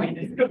事してもいい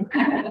ですか？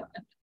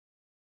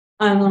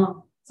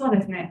そう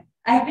ですね。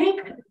I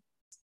think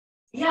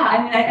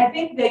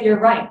that you're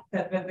right,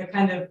 that the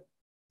kind of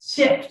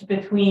shift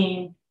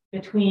between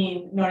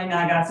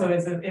Norinaga, so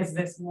is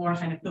this more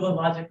kind of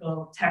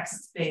philological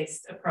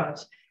text-based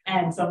approach,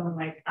 and someone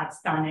like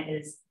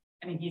Atstane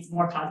he's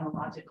more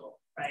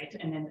cosmological, right?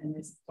 And then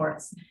this, of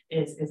course,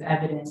 is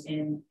evident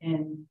in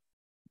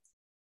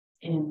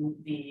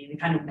the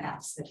kind of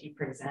maps that he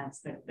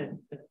presents, the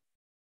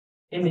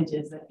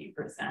images that he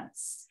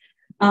presents.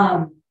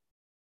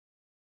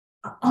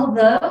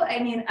 Although,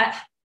 and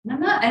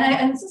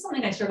this is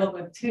something I struggled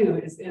with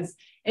too,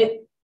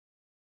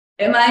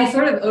 am I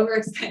sort of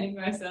overextending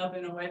myself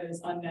in a way that's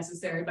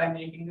unnecessary by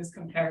making this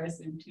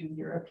comparison to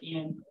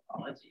European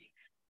philology?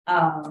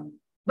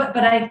 But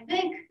I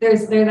think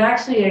there's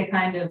actually a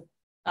kind of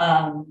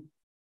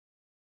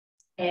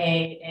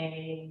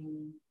a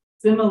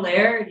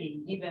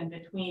similarity even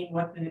between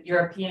what the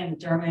European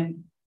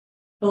German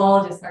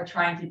philologists are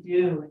trying to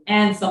do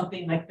and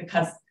something like the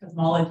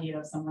cosmology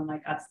of someone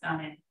like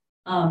Atstane,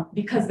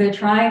 because they're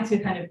trying to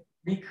kind of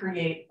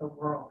recreate the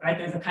world, right?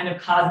 There's a kind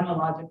of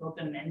cosmological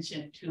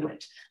dimension to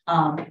it.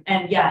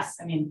 And yes,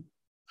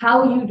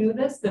 how you do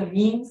this, the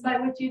means by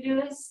which you do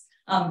this,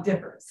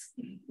 differs.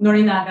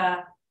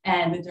 Norinaga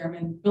and the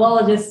German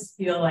philologists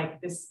feel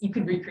like this, you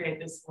could recreate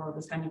this world,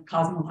 this kind of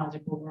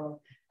cosmological world,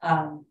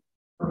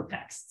 through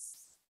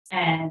texts.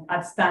 And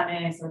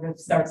Atstane sort of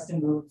starts to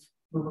move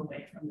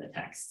away from the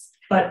texts.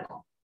 But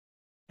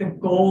the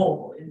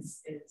goal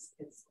is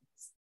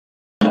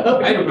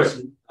I have a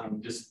question.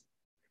 Just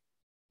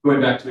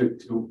going back to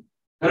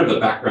kind of the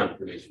background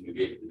information you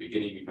gave at the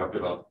beginning. You talked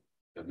about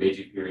the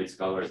Meiji period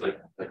scholars like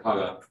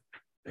Haga,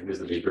 and who's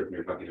the major person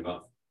you're talking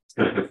about. It's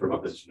kind of come from a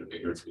position of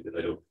ignorance because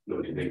I don't know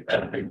anything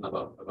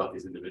about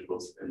these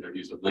individuals and their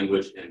use of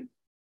language and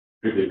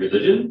particularly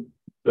religion.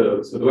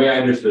 So the way I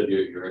understood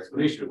your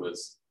explanation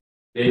was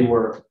they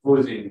were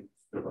posing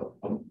sort of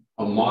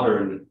a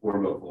modern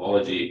form of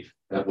philology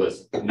that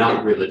was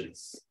not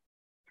religious.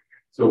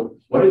 So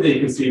what did they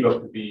conceive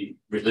of to be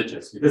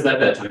religious? Because at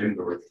that time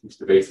there were huge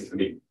debates.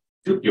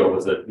 Shukyo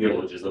was a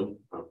neologism.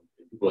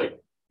 People like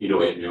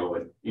Eno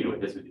and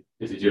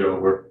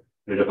Hisujiro were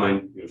trying to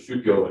define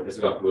Shukyo and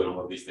Hisogaku and all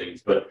of these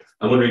things. But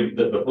I'm wondering,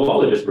 the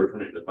philologists were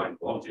trying to define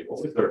philology.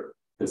 What was their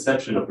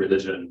conception of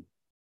religion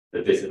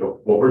that they said,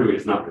 what we're doing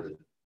is not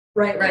religion?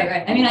 Right.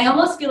 I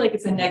almost feel like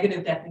it's a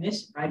negative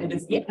definition, right? It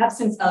is the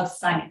absence of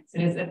science.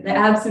 It is the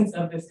absence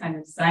of this kind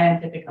of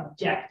scientific,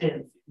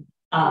 objective,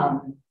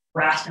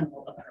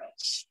 rational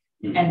approach.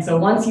 Mm-hmm. And so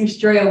once you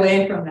stray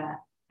away from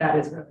that, that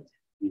is religion.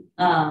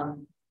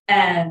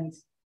 And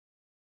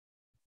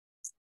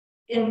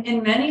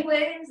in many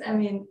ways,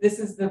 this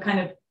is the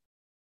kind of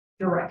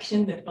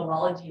direction that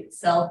philology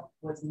itself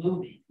was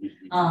moving.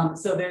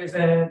 So there's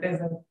a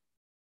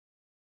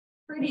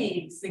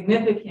pretty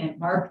significant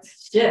marked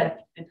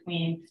shift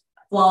between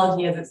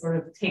philology as it sort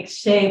of takes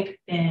shape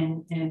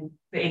in the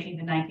 18th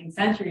and 19th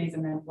centuries,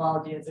 and then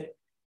philology as it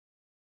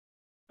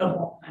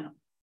evolves. I don't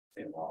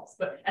say evolves,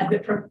 but as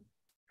it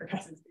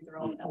progresses, these are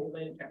all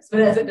related terms, but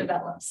as it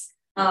develops.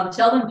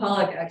 Sheldon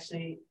Pollock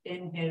actually,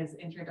 in his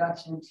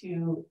introduction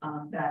to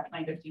that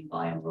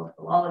 15-volume book,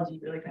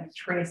 Philology, really kind of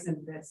traces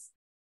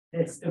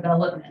this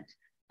development.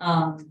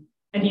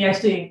 And he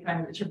actually kind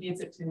of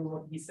attributes it to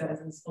what he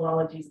says is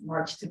philology's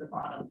march to the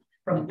bottom,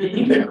 from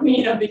being the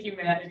queen of the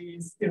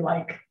humanities to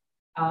what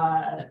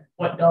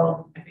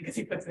dull, I think as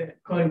he puts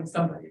it, quoting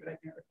somebody, but I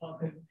can't recall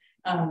who,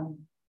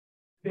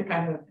 the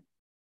kind of,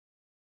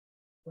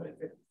 what is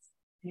it?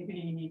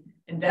 The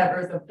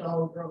endeavors of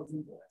dull girls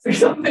and boys, or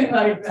something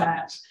like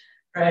that,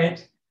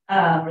 right?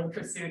 Or the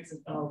pursuits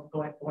of dull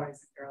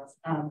boys and girls.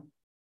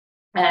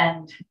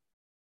 And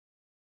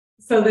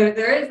so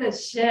there is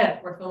this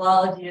shift where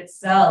philology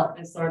itself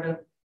is sort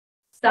of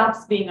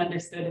stops being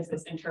understood as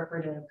this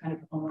interpretive, kind of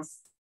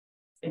almost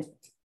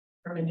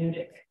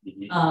hermeneutic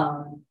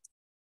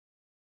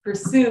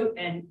pursuit,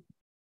 and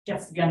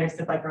gets to be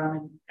understood like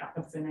Raman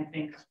Jacobson, I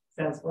think,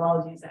 says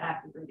philology is the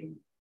act of reading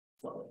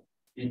slowly.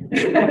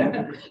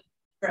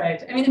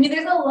 Right. I mean,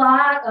 there's a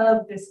lot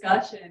of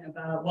discussion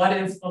about what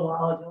is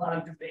philology, a lot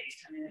of debate.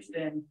 I mean, it's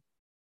been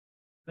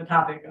the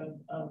topic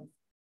of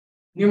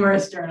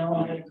numerous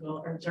journals,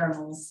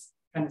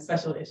 kind of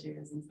special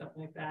issues and stuff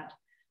like that.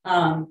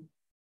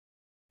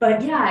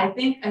 But yeah, I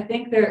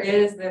think there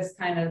is this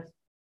kind of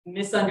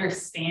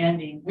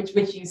misunderstanding, which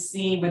you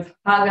see with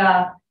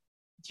Haga,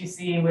 which you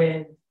see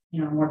with,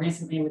 more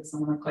recently with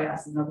someone like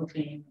Koyas and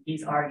Nobukin.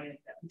 He's arguing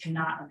that we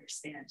cannot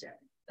understand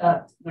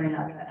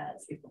Norinaga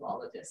as a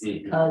philologist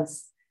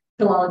because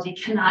philology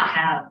cannot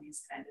have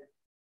these kind of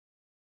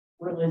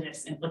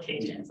religious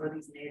implications or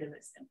these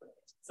nativist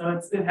implications. So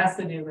it has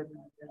to do with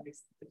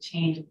the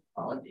change of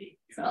philology.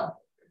 So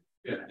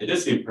yeah, it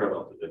does seem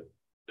parallel to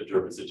the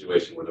German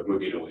situation where they're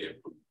moving away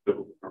from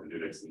biblical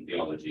hermeneutics and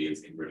theology and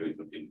saying we're doing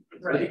something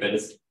right. That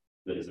is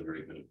a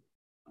very kind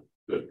of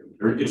good,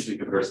 very interesting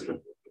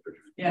comparison.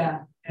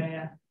 Yeah.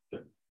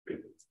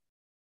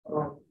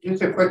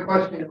 Just a quick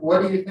question.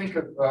 What do you think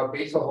of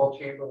Basil Hall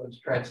Chamberlain's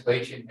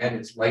translation and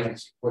its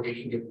legacy? What did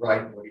he get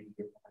right? What did he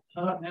get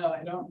wrong? Oh no,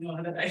 I don't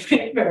know that I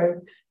think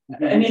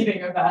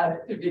anything about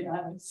it, to be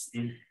honest.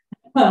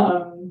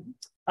 Of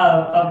the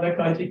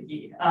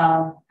Kojiki.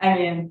 I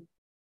mean,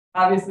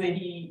 obviously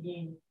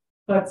he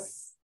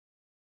puts,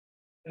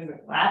 is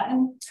it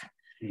Latin?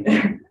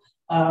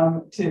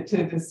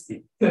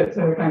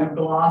 to kind of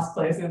gloss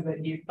places that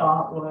he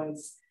thought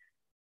was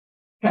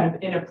kind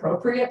of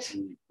inappropriate.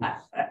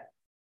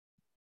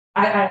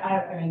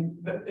 I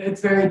mean,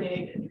 it's very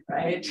dated,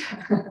 right?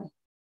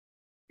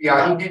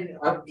 Yeah,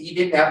 he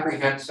didn't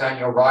apprehend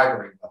Sanyo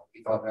Rivaring though.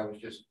 He thought that was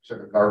just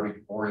sort of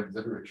garbage, boring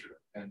literature.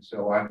 And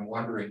so I'm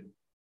wondering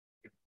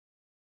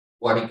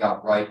what he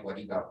got right, what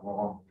he got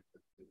wrong.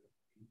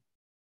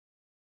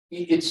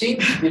 It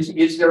seems,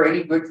 is there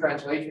any good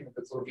translation of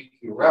the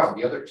Kojiki around?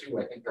 The other two,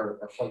 I think, are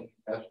quite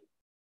contested.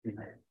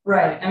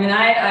 Right. I mean,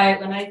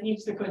 when I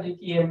teach the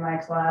Kojiki in my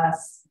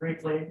class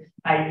briefly,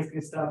 I use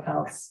Gustav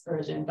Helt's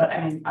version, but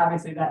I mean,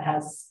 obviously that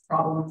has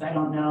problems. I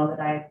don't know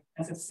that I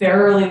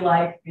necessarily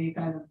like the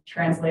kind of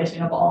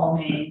translation of all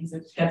names.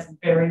 It gets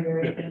very,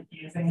 very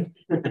confusing.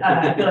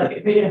 I feel like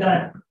if he had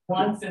done it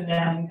once and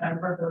then kind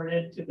of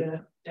reverted to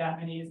the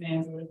Japanese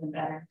names, it would have been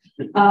better.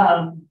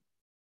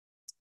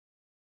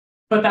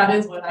 But that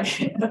is what I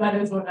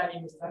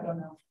use. I don't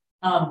know.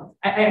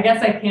 I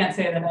guess I can't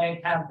say that I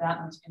have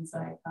that much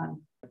insight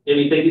on.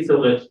 Emi, thank you so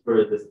much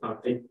for this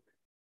talk.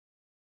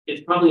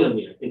 It's probably on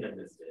me. I think I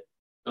missed it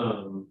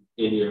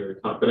in your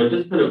talk, but I'm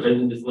just kind of,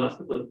 and this last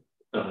couple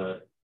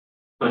of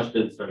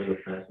questions, starting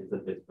with Patrick's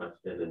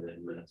question and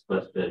then Matt's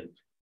question.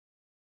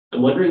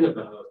 I'm wondering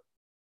about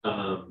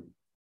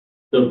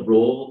the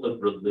role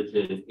of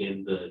religion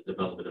in the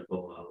development of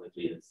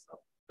philology itself.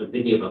 I'm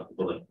thinking about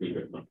people like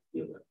Friedrich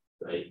Montpellier,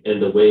 right?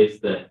 And the ways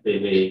that they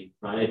may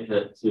try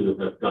to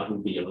have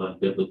gotten beyond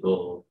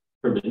biblical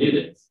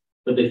hermeneutics,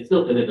 but they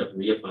still ended up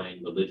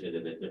reifying religion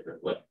in a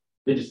different way.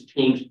 They just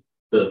changed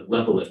the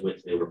level at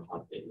which they were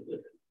positing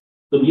religion.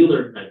 So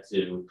Mueller had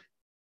to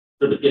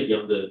sort of get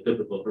beyond the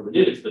biblical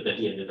hermeneutics, but then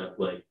he ended up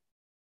like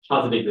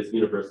positing this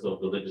universal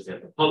religious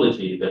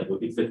anthropology that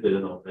existed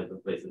in all kinds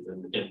of places.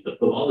 And the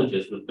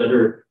philologist was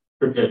better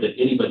prepared than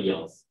anybody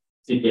else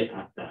to get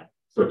at that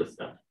sort of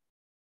stuff.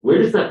 Where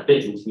does that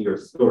fit into your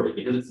story?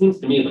 Because it seems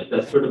to me like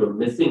that's sort of a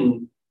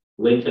missing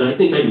link. And I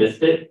think I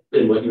missed it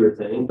in what you were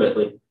saying, but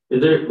like,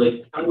 is there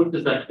like, how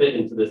does that fit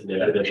into this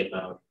narrative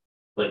about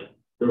like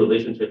the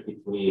relationship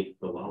between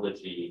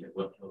philology and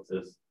what counts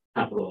as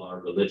capital R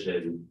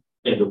religion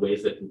and the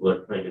ways that people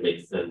are trying to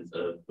make sense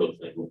of both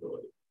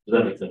psychology? Does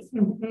that make sense?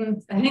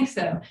 Mm-hmm. I think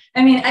so.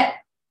 I mean, I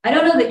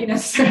don't know that you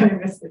necessarily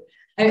missed it.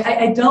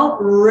 I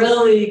don't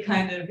really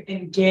kind of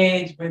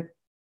engage with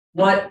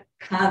what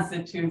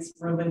constitutes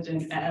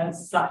religion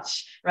as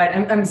such, right?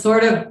 I'm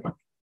sort of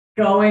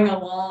going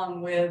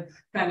along with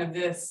kind of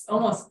this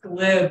almost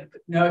glib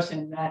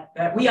notion that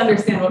we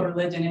understand what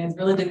religion is.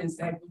 Religion is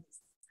secular.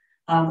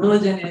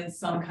 Religion is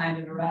some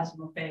kind of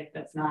irrational faith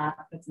that's not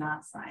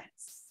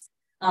science.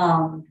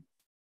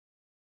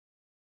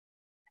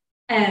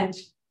 And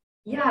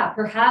yeah,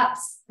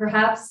 perhaps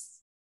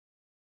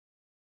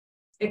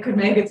it could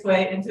make its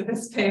way into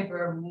this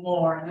paper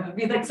more, and it would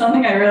be like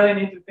something I really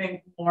need to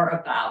think more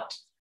about,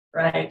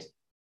 right?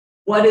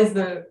 What is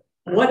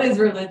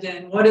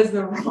religion? What is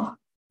the role?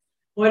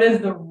 What is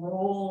the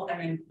role? I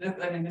mean,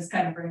 this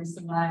kind of brings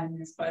to mind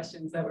these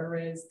questions that were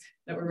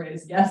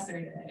raised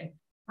yesterday.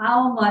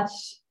 How much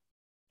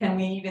can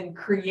we even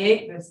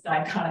create this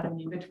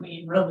dichotomy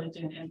between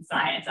religion and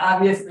science?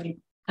 Obviously,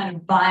 kind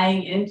of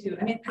buying into,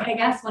 I mean, I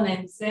guess when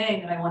I'm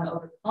saying that I want to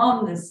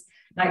overcome this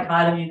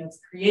dichotomy that's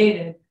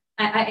created,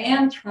 I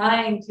am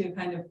trying to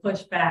kind of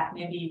push back,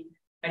 maybe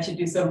I should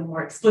do so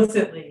more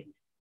explicitly,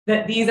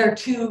 that these are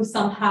two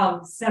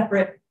somehow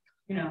separate,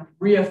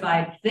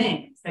 reified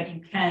things that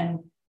you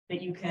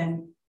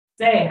can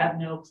say have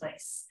no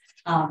place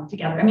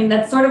together. I mean,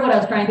 that's sort of what I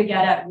was trying to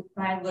get at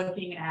by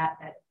looking at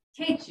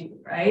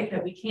Keichu, right?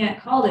 That we can't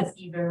call this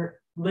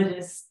either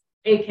religious,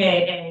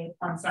 aka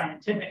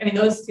unscientific. I mean,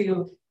 those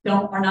two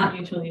are not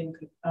mutually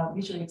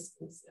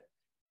exclusive.